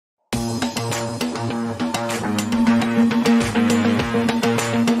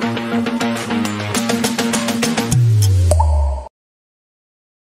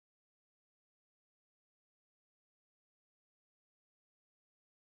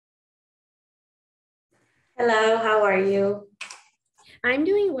Hello, how are you? I'm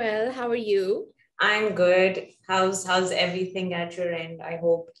doing well. How are you? I'm good. How's everything at your end? I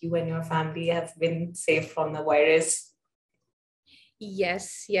hope you and your family have been safe from the virus.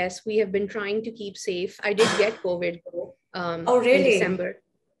 Yes, we have been trying to keep safe. I did get COVID though, Oh, in really? December.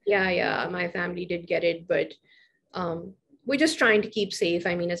 Yeah, my family did get it, but um, we're just trying to keep safe.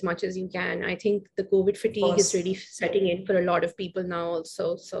 I mean, as much as you can. I think the COVID Of fatigue is course. really setting in for a lot of people now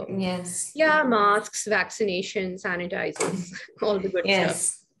also. So Yes. yeah, masks, vaccination, sanitizers, all the good stuff.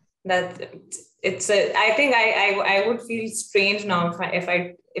 Yes. That it's a I think I would feel strange now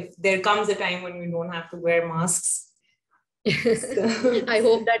if there comes a time when we don't have to wear masks. So I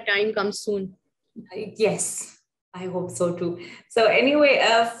hope that time comes soon. yes, I hope so too. So anyway,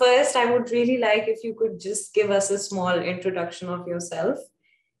 first I would really like if you could just give us a small introduction of yourself,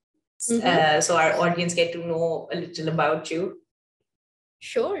 Mhm. so our audience get to know a little about you.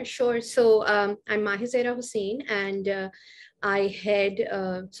 Sure. So I'm Mahe Zehra Hussain, and I head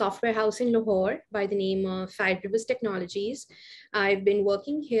a software house in Lahore by the name of FiveRivers Technologies. I've been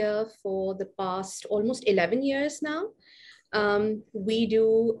working here for the past almost 11 years now. We do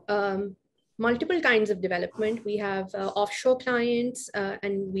multiple kinds of development. We have offshore clients,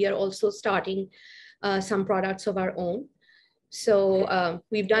 and we are also starting some products of our own. So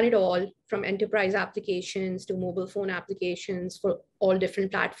we've done it all from enterprise applications to mobile phone applications for all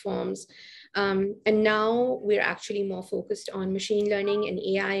different platforms. And now we're actually more focused on machine learning and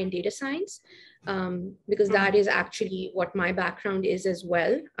AI and data science, because that is actually what my background is as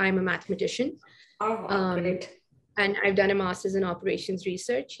well. I'm a mathematician. Oh, Um, great. and I've done a master's in operations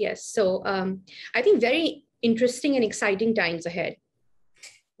research. Yes. So I think very interesting and exciting times ahead.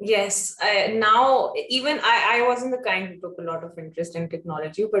 Yes, now even I wasn't the kind who took a lot of interest in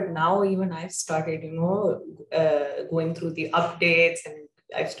technology, but now even I've started, going through the updates, and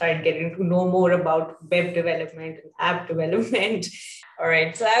I've started getting to know more about web development and app development. All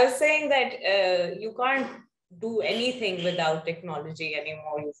right, so I was saying that you can't do anything without technology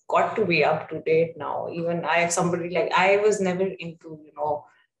anymore. You've got to be up to date now. Even I, somebody like I was never into,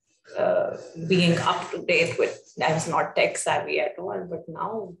 uh, being up to date with. I was not tech savvy at all, but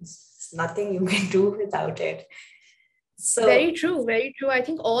now it's nothing you can do without it. Very So true, very true. I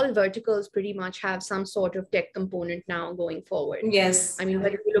think all verticals pretty much have some sort of tech component now going forward. yes, I mean,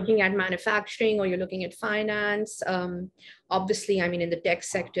 whether you're looking at manufacturing or you're looking at finance, obviously, I mean, in the tech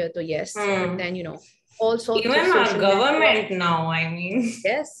sector, so yes, but hmm. then, all sorts of Even our social networks. government now, I mean, for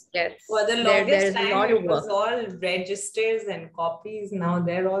Yes. the There longest is a time lot of it was work. all registers and copies. Now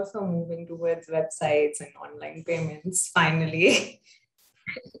they're also moving towards websites and online payments finally.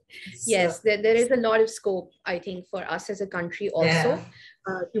 So Yes, there is a lot of scope, I think, for us as a country yeah. also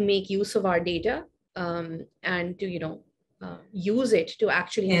to make use of our data, and to, use it to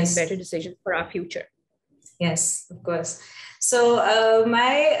actually make Yes. better decisions for our future. Yes, of course. So,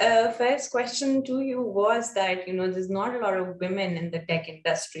 my first question to you was that, there's not a lot of women in the tech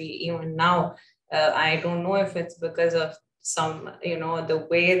industry even now. I don't know if it's because of some, the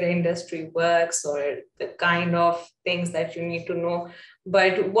way the industry works or the kind of things that you need to know.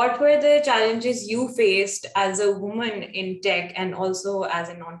 But what were the challenges you faced as a woman in tech and also as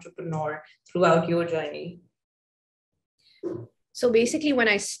an entrepreneur throughout your journey? So basically, when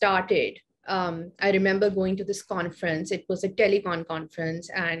I started, I remember going to this conference. It was a telecom conference,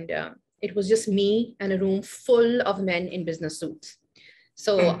 and it was just me and a room full of men in business suits.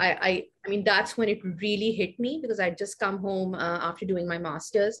 So Hmm. I mean, that's when it really hit me because I'd just come home after doing my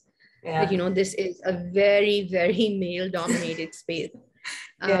master's. That Yeah. this is a very very male dominated space.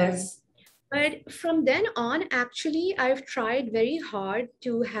 Um, Yes. but from then on, actually, I've tried very hard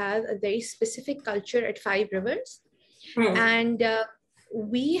to have a very specific culture at FiveRivers, Hmm. and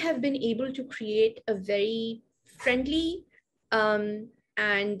we have been able to create a very friendly,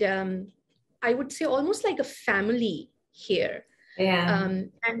 and I would say almost like a family here. Yeah.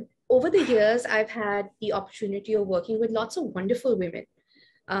 And over the years, I've had the opportunity of working with lots of wonderful women,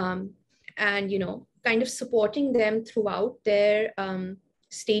 um, and kind of supporting them throughout their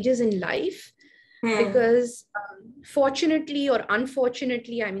stages in life, Hmm. because fortunately or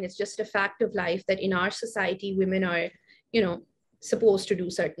unfortunately, I mean, it's just a fact of life that in our society women are you know supposed to do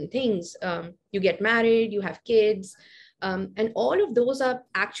certain things. You get married, you have kids, and all of those are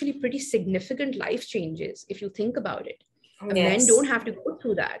actually pretty significant life changes if you think about it. Men don't Yes. have to go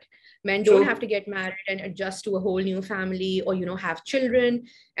through that. Men don't have True. to get married and adjust to a whole new family, or have children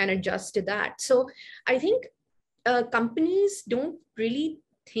and adjust to that. So I think companies don't really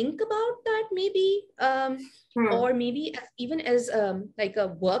think about that, maybe, Hmm. or maybe even as like a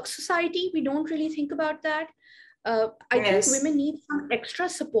work society, we don't really think about that. I think Yes. women need some extra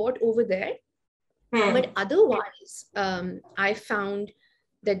support over there, But otherwise, I found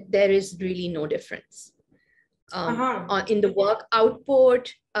that there is really no difference. In the work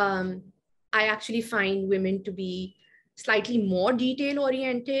output, I actually find women to be slightly more detail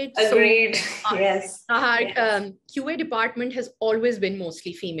oriented. Agreed. So, Yes. Our Yes. QA department has always been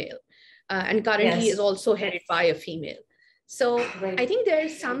mostly female, and currently Yes. is also headed by a female. So Right. I think there are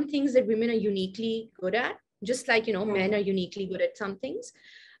some things that women are uniquely good at, just like, men are uniquely good at some things.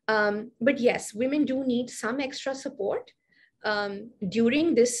 But yes, women do need some extra support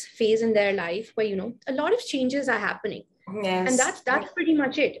during this phase in their life where, a lot of changes are happening. Yes. And that's pretty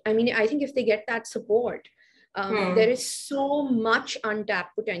much it. I mean, I think if they get that support, there is so much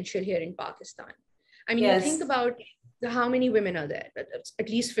untapped potential here in Pakistan. I mean, you think about how many women are there, at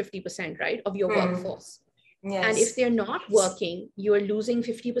least 50%, right, of your workforce. Yes. And if they're not working, you're losing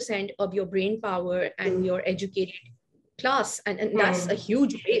 50% of your brain power and your educated class. And that's a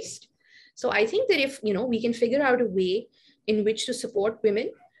huge waste. So I think that if, we can figure out a way in which to support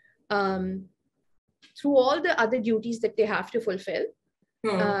women through all the other duties that they have to fulfill,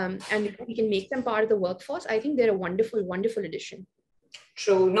 and we can make them part of the workforce, I think they're a wonderful, wonderful addition.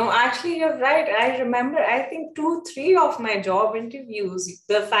 True. No, actually, you're right. I remember, I think 2, 3 of my job interviews,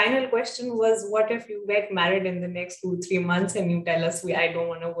 the final question was, what if you get married in the next 2, 3 months and you tell us I don't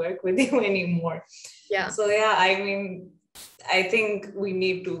want to work with you anymore? Yeah. So yeah, I mean, I think we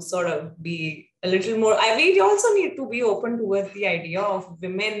need to sort of be a little more, we also need to be open towards the idea of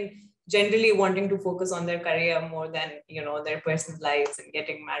women generally wanting to focus on their career more than, their personal lives and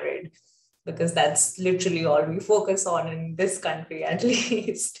getting married, because that's literally all we focus on in this country, at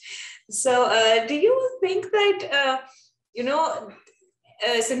least. So do you think that,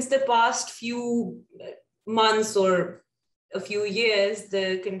 since the past few months or a few years,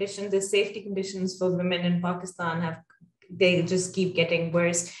 the safety conditions for women in Pakistan they just keep getting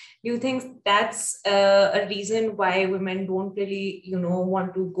worse? Do you think that's a reason why women don't really,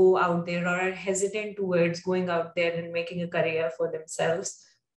 want to go out there or are hesitant towards going out there and making a career for themselves?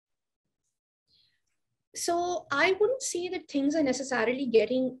 So I wouldn't say that things are necessarily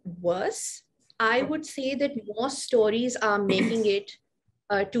getting worse. I would say that more stories are making it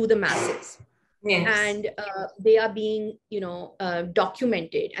to the masses. Yes. And they are being,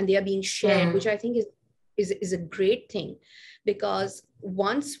 documented, and they are being shared, which I think is a great thing, because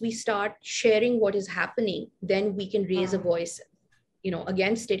once we start sharing what is happening, then we can raise a voice,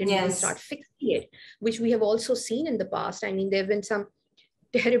 against it, and we can start fixing it, which we have also seen in the past. I mean, there have been some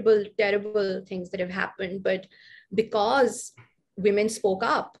terrible, terrible things that have happened, but because women spoke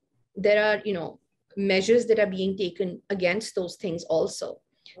up, there are, measures that are being taken against those things also.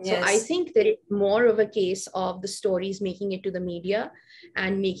 So I think that it's more of a case of the stories making it to the media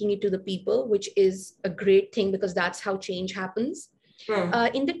and making it to the people, which is a great thing, because that's how change happens.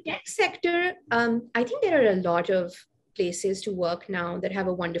 In the tech sector, I think there are a lot of places to work now that have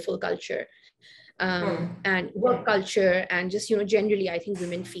a wonderful culture. And work culture, and just, generally, I think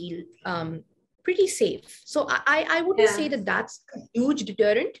women feel pretty safe. So I wouldn't say that that's a huge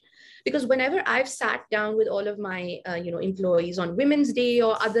deterrent, because whenever I've sat down with all of my, employees on Women's Day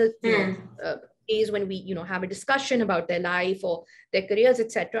or other, days when we, have a discussion about their life or their careers,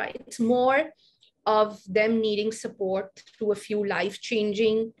 etc., it's more of them needing support through a few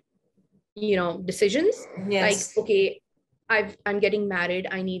life-changing, decisions. Like, okay, I'm getting married.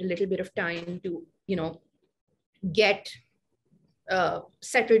 I need a little bit of time to, get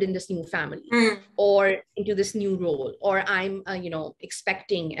settled in this new family or into this new role, or I'm,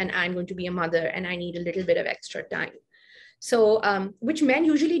 expecting and I'm going to be a mother and I need a little bit of extra time. So, which men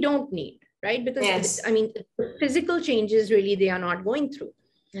usually don't need, right? Because I mean, the physical changes really they are not going through.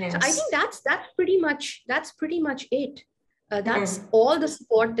 So I think that's pretty much it. That's all the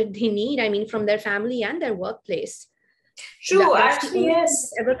support that they need. I mean, from their family and their workplace. True, that's actually,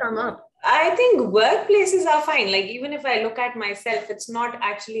 yes. Ever come up. I think workplaces are fine. Like, even if I look at myself, it's not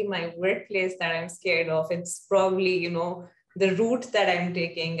actually my workplace that I'm scared of. It's probably, the route that I'm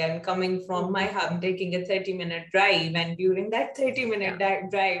taking. I'm coming from my home, taking a 30-minute drive. And during that 30-minute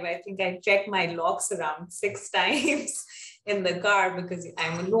drive, I think I check my locks around 6 times in the car because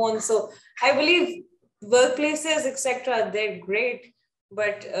I'm alone. So I believe workplaces, etc., they're great.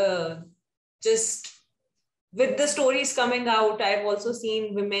 But just with the stories coming out, I've also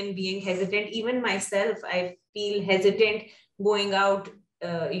seen women being hesitant. Even myself, I feel hesitant going out,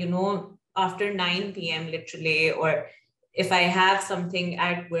 after 9 p.m. literally, or if I have something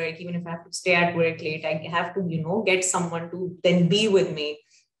at work, even if I have to stay at work late, I have to, get someone to then be with me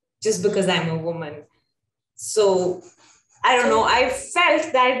just because I'm a woman. So I don't know. I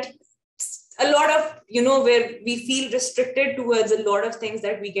felt that a lot of, where we feel restricted towards a lot of things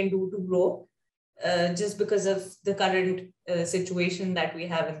that we can do to grow. just because of the current situation that we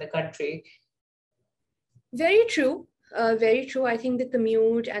have in the country. Very true. Very true. I think the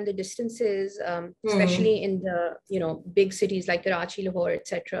commute and the distances, especially in the big cities like Karachi, Lahore,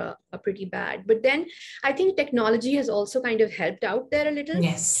 etc., are pretty bad. But then I think technology has also kind of helped out there a little.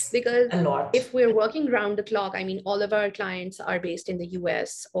 Yes, because a lot. if we're working round the clock, I mean, all of our clients are based in the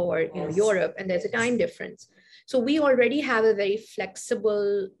US or Europe, and there's a time difference. So we already have a very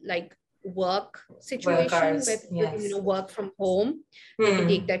flexible work situation where people can work from home. They can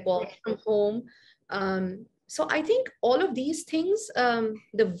take their calls from home. So I think all of these things,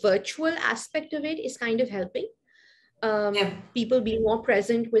 the virtual aspect of it is kind of helping people be more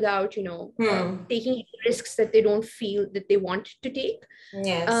present without, taking risks that they don't feel that they want to take.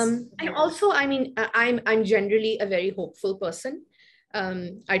 Yes. And also, I mean, I'm generally a very hopeful person.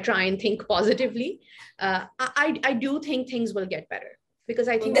 I try and think positively. I do think things will get better. Because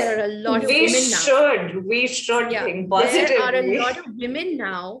I think there are a lot of women now. We should think positively. There are a lot of women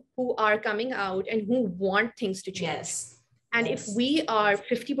now who are coming out and who want things to change. Yes. And if we are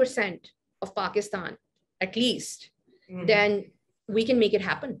 50% of Pakistan, at least, then we can make it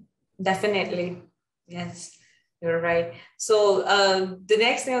happen. Definitely. Yes, you're right. So the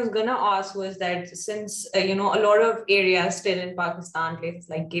next thing I was going to ask was that since, a lot of areas still in Pakistan, places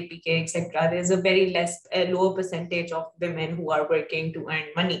like KPK, etc., there's a very lower percentage of women who are working to earn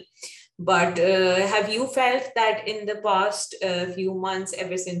money. But have you felt that in the past few months,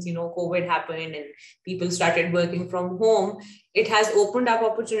 ever since, COVID happened and people started working from home, it has opened up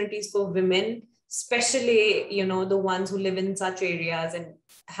opportunities for women, especially, the ones who live in such areas and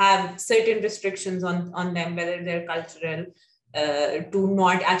have certain restrictions on them, whether they're cultural, to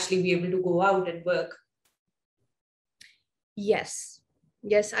not actually be able to go out and work? Yes.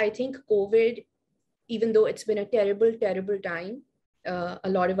 Yes, I think COVID, even though it's been a terrible, terrible time, a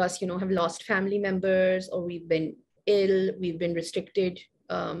lot of us, have lost family members, or we've been ill, we've been restricted,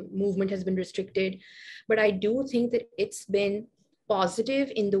 movement has been restricted. But I do think that it's been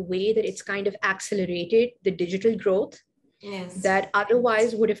positive in the way that it's kind of accelerated the digital growth that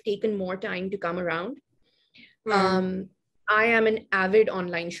otherwise would have taken more time to come around. I am an avid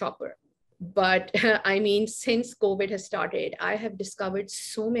online shopper, but I mean, since COVID has started, I have discovered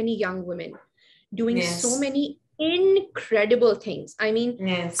so many young women doing so many incredible things. I mean,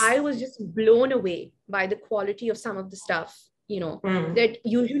 I was just blown away by the quality of some of the stuff, that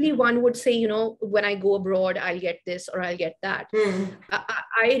usually one would say, when I go abroad, I'll get this or I'll get that.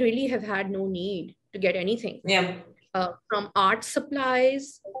 I really have had no need to get anything. From art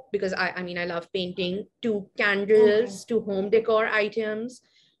supplies, because I mean, I love painting, to candles, to home decor items,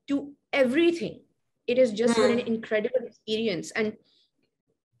 to everything. It has just been an incredible experience. And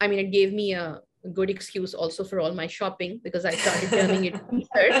I mean, it gave me a good excuse also for all my shopping, because I started turning it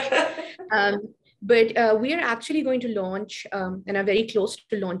research. But we are actually going to launch and are very close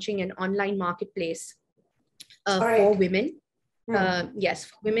to launching an online marketplace for women. Yes,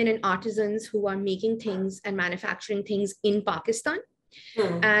 for women and artisans who are making things and manufacturing things in Pakistan.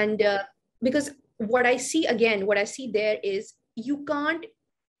 And because what I see there is you can't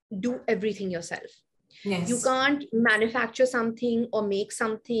do everything yourself. You can't manufacture something or make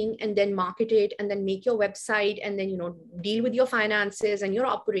something and then market it and then make your website and then, deal with your finances and your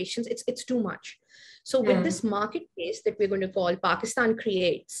operations. It's too much. So with this marketplace that we're going to call Pakistan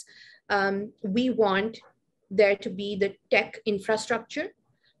Creates, we want there to be the tech infrastructure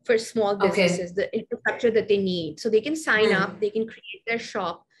for small businesses, the infrastructure that they need. So they can sign up, they can create their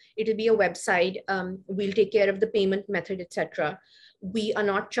shop. It'll be a website. We'll take care of the payment method, etc. We are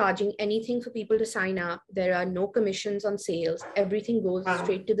not charging anything for people to sign up. There are no commissions on sales. Everything goes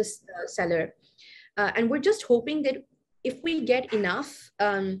straight to the seller. And we're just hoping that if we get enough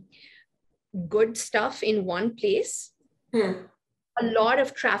good stuff in one place, a lot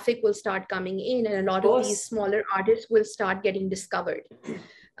of traffic will start coming in, and a lot of these smaller artists will start getting discovered.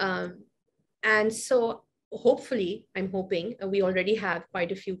 And so hopefully, I'm hoping, we already have quite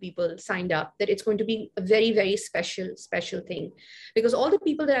a few people signed up, that it's going to be a very, very special thing. Because all the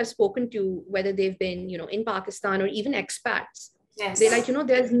people that I've spoken to, whether they've been, in Pakistan or even expats, they're like,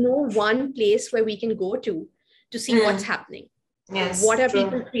 there's no one place where we can go to see what's happening. What are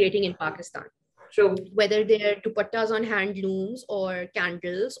people creating in Pakistan? Whether they're dupattas on handlooms or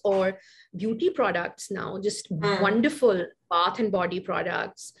candles or beauty products now, just wonderful bath and body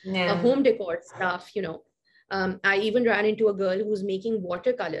products, home decor stuff, I even ran into a girl who's making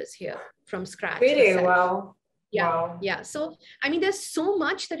watercolors here from scratch. Really? Wow. Yeah. So, I mean, there's so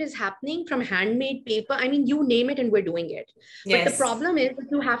much that is happening, from handmade paper. I mean, you name it and we're doing it. But the problem is that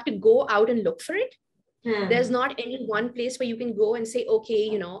you have to go out and look for it. There's not any one place where you can go and say, okay,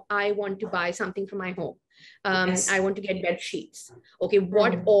 you know, I want to buy something for my home. I want to get bed sheets. Okay,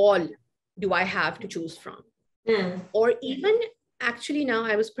 what all do I have to choose from? Or even actually now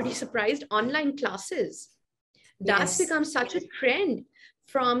I was pretty surprised, online classes. That's become such a trend,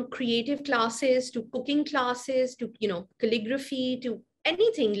 from creative classes to cooking classes to, you know, calligraphy to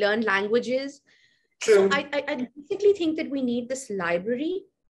anything, learn languages. So I basically think that we need this library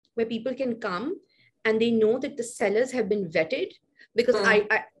where people can come and they know that the sellers have been vetted, because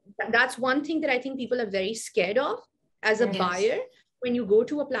that's one thing that I think people are very scared of as a buyer. When you go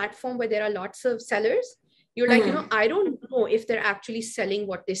to a platform where there are lots of sellers, you're like, you know, I don't know if they're actually selling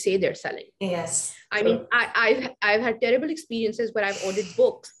what they say they're selling. I mean, I've had terrible experiences where I've ordered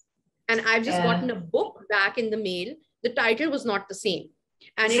books and I've just gotten a book back in the mail. The title was not the same.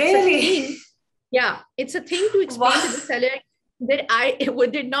 And it's a thing. Yeah, it's a thing to explain to the seller that I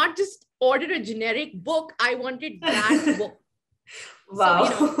did not just order a generic book. I wanted that book. Wow.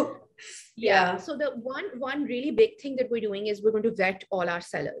 So, you know, so the one really big thing that we're doing is we're going to vet all our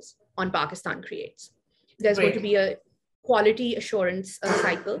sellers on Pakistan Creates. There's going to be a quality assurance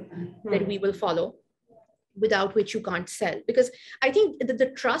cycle that we will follow, without which you can't sell. Because I think that the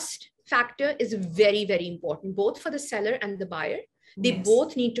trust factor is very, very important, both for the seller and the buyer. They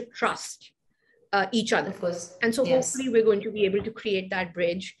both need to trust each other. Of course. And so hopefully we're going to be able to create that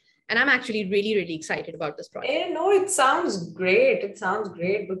bridge. And I'm actually really, really excited about this project. No, it sounds great. It sounds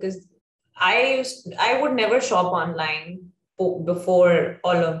great, because I would never shop online before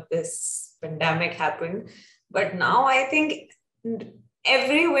all of this pandemic happened. But now I think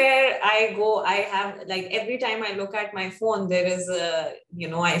everywhere I go, I have, like, every time I look at my phone, there is a, you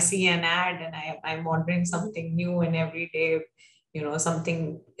know, I see an ad and I'm ordering something new, and every day, you know,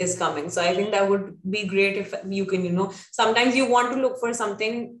 something is coming. So I think that would be great if you can, you know, sometimes you want to look for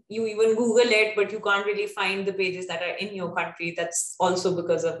something, you even Google it, but you can't really find the pages that are in your country. That's also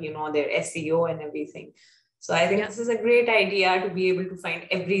because of, you know, their SEO and everything. So I think this is a great idea, to be able to find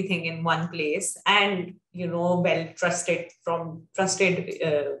everything in one place, and, you know, well trusted, from trusted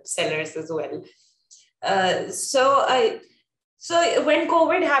sellers as well. So when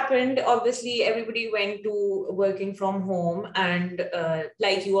COVID happened, obviously everybody went to working from home, and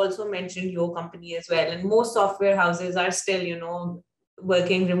like you also mentioned your company as well, and most software houses are still, you know,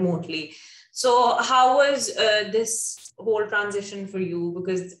 working remotely. So how was this whole transition for you?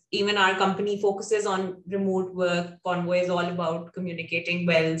 Because even our company focuses on remote work. Convo is all about communicating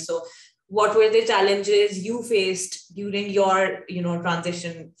well. So what were the challenges you faced during your, you know,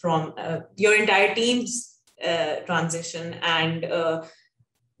 transition from your entire team's transition, and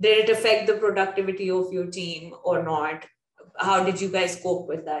did it affect the productivity of your team or not? How did you guys cope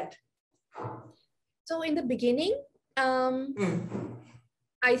with that? So in the beginning,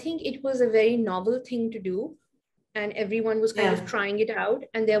 I think it was a very novel thing to do, and everyone was kind of trying it out,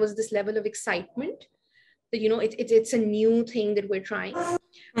 and there was this level of excitement that, you know, it's a new thing that we're trying.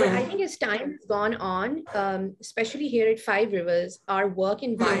 But I think as time has gone on, especially here at FiveRivers, our work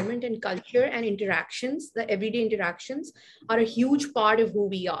environment and culture and interactions, the everyday interactions, are a huge part of who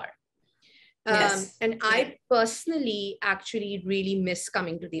we are. And I personally actually really miss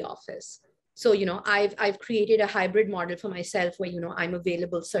coming to the office. So, you know, I've created a hybrid model for myself where, you know, I'm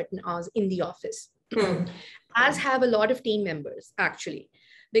available certain hours in the office, as have a lot of team members, actually,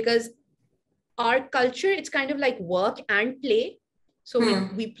 because our culture, it's kind of like work and play. So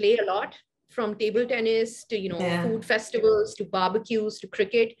we play a lot, from table tennis to, you know, food festivals to barbecues to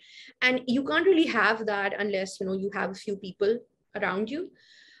cricket. And you can't really have that unless, you know, you have a few people around you.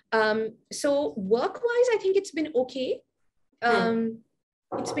 So work-wise, I think it's been okay.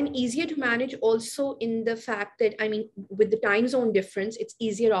 It's been easier to manage also in the fact that, I mean, with the time zone difference, it's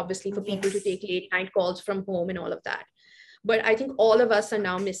easier, obviously, for people to take late night calls from home and all of that. But I think all of us are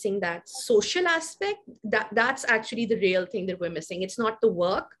now missing that social aspect. That's actually the real thing that we're missing. It's not the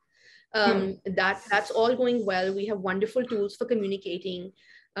work. That's all going well. We have wonderful tools for communicating.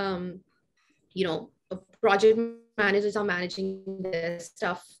 You know, project managers are managing their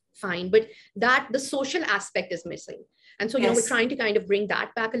stuff fine, but the social aspect is missing. And so, you know, we're trying to kind of bring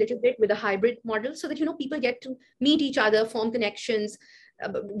that back a little bit with a hybrid model, so that, you know, people get to meet each other, form connections,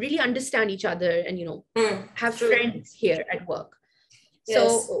 really understand each other, and, you know, have friends here at work.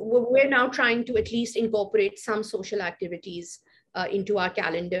 So we're now trying to at least incorporate some social activities into our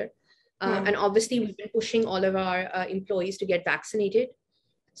calendar. And obviously we've been pushing all of our employees to get vaccinated,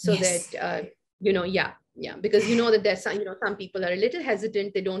 so that, you know, because you know that there's some, you know, some people are a little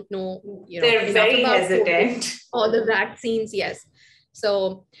hesitant. They don't know, you know, they're very hesitant. COVID, all the vaccines.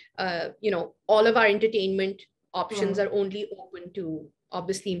 So, you know, all of our entertainment options are only open to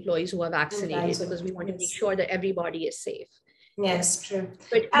obviously employees who are vaccinated, Also, because we want to make yes. sure that everybody is safe. Yes, true.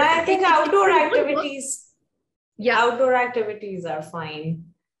 But And I think outdoor yeah, activities are fine.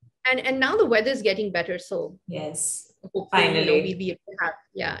 And now the weather is getting better, so yes, hopefully, finally, we'll be able to have,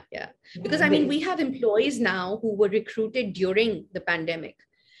 because I mean, we have employees now who were recruited during the pandemic,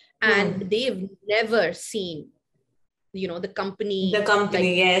 and they've never seen, the company like,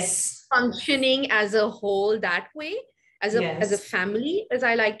 yes, functioning as a whole that way, as a family, as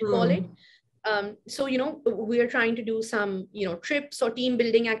I like to call it. So we are trying to do some trips or team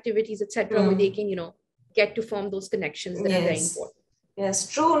building activities, etc., where they can get to form those connections that are very important. Yes,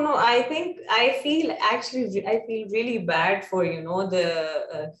 true. No, I feel really bad for,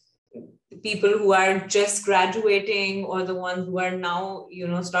 the people who are just graduating or the ones who are now,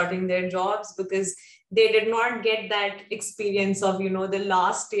 starting their jobs, because they did not get that experience of, the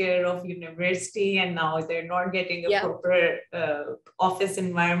last year of university, and now they're not getting a proper office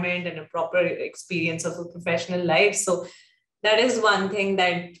environment and a proper experience of a professional life. So that is one thing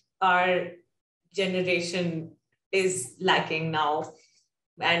that our generation is lacking now.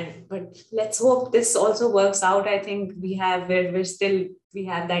 But let's hope this also works out. I think we have that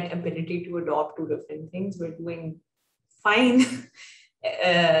ability to adopt to different things. We're doing fine.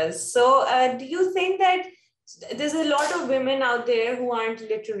 So do you think that there's a lot of women out there who aren't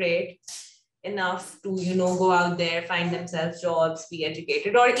literate enough to go out there, find themselves jobs, be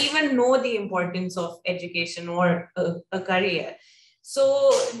educated, or even know the importance of education or a career?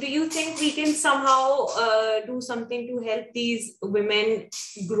 So do you think we can somehow do something to help these women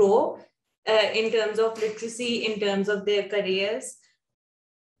grow in terms of literacy, in terms of their careers?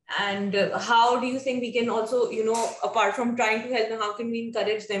 And how do you think we can also, apart from trying to help them, how can we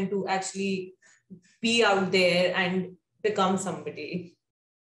encourage them to actually be out there and become somebody?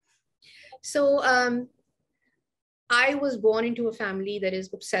 So I was born into a family that is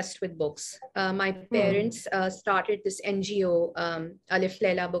obsessed with books. My parents started this NGO, Alif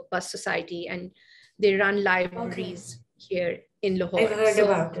Laila Book Bus Society, and they run libraries here in Lahore. I've heard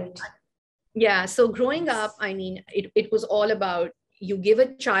about it. Yeah, so growing up, I mean, it was all about, you give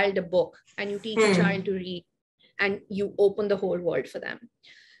a child a book and you teach a child to read, and you open the whole world for them.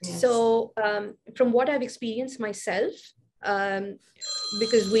 Yes. So from what I've experienced myself,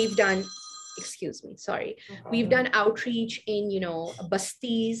 because we've done outreach in,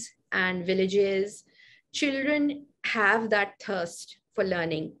 bastis and villages. Children have that thirst for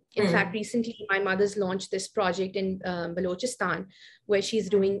learning. In fact, recently my mother's launched this project in Balochistan, where she's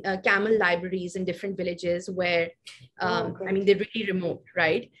doing camel libraries in different villages where, I mean, they're really remote,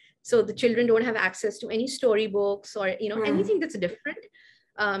 right? So the children don't have access to any storybooks or, anything that's different.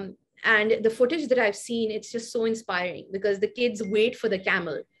 And the footage that I've seen, it's just so inspiring, because the kids wait for the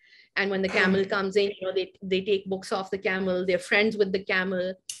camel. And when the camel comes in, they take books off the camel, they're friends with the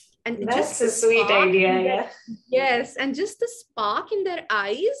camel. And that's just a sweet idea. Yes. And just the spark in their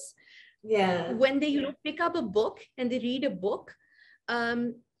eyes. Yeah. When they, pick up a book and they read a book.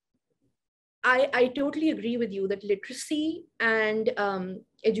 I totally agree with you that literacy and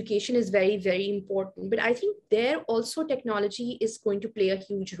education is very, very important. But I think there also technology is going to play a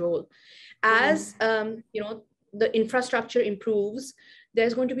huge role. As, the infrastructure improves,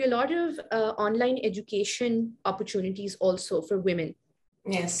 there's going to be a lot of online education opportunities also for women.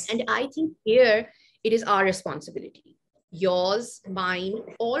 Yes. And I think here it is our responsibility, yours, mine,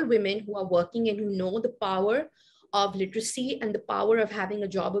 all women who are working and who know the power of literacy and the power of having a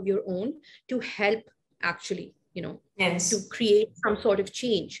job of your own to help actually, to create some sort of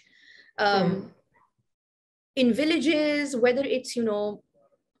change. In villages, whether it's,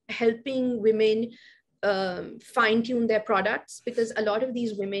 helping women fine-tune their products, because a lot of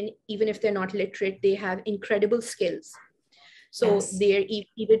these women, even if they're not literate, they have incredible skills. So they're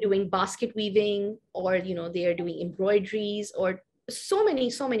either doing basket weaving, or they are doing embroideries, or so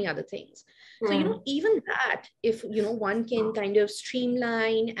many other things. So even that, if one can kind of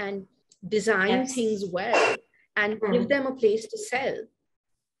streamline and design things well and give them a place to sell,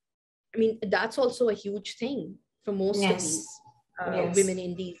 I mean, that's also a huge thing for most of these women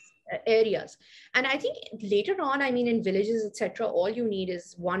in these areas. And I think later on, I mean, in villages, etc., all you need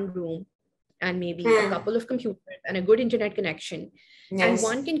is one room and maybe a couple of computers and a good internet connection. And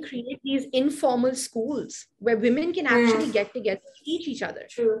one can create these informal schools where women can actually get together to teach each other.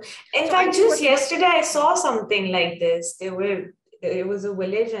 True. In fact, just yesterday I saw something like this. It was a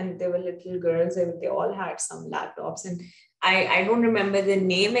village and there were little girls, and they all had some laptops, and I don't remember the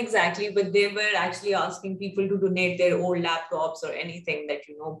name exactly, but they were actually asking people to donate their old laptops or anything that,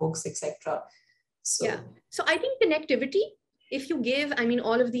 books, etc. So I think connectivity if you give, I mean,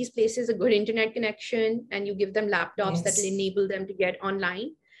 all of these places a good internet connection and you give them laptops that will Yes. enable them to get online,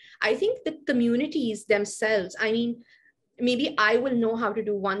 I think the communities themselves, I mean, maybe I will know how to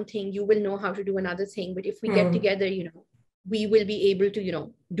do one thing, you will know how to do another thing, but if we get together, you know, we will be able to, you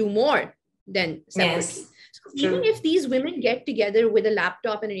know, do more than separately. Yes. So even if these women get together with a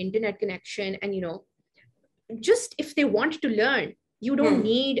laptop and an internet connection, and, you know, just if they want to learn, you don't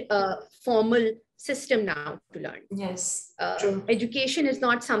need a formal system now to learn. Yes. Education is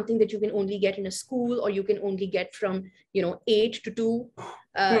not something that you can only get in a school, or you can only get from, you know, 8 to 2.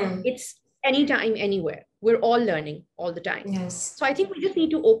 It's anytime, anywhere. We're all learning all the time. Yes. So I think we just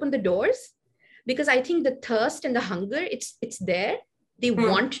need to open the doors, because I think the thirst and the hunger, it's there. They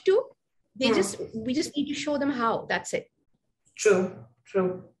want to. We just need to show them how. That's it. True.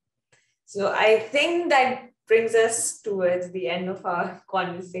 So I think that brings us towards the end of our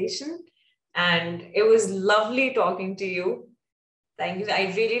conversation. And it was lovely talking to you. Thank you.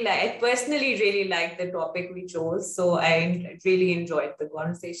 I personally really like the topic we chose. So I really enjoyed the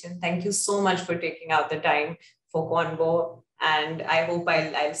conversation. Thank you so much for taking out the time for Convo. And I hope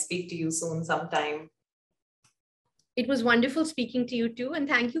I'll speak to you soon sometime. It was wonderful speaking to you too. And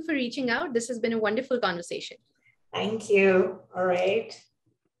thank you for reaching out. This has been a wonderful conversation. Thank you. All right.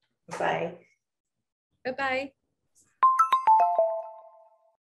 Bye. Bye-bye.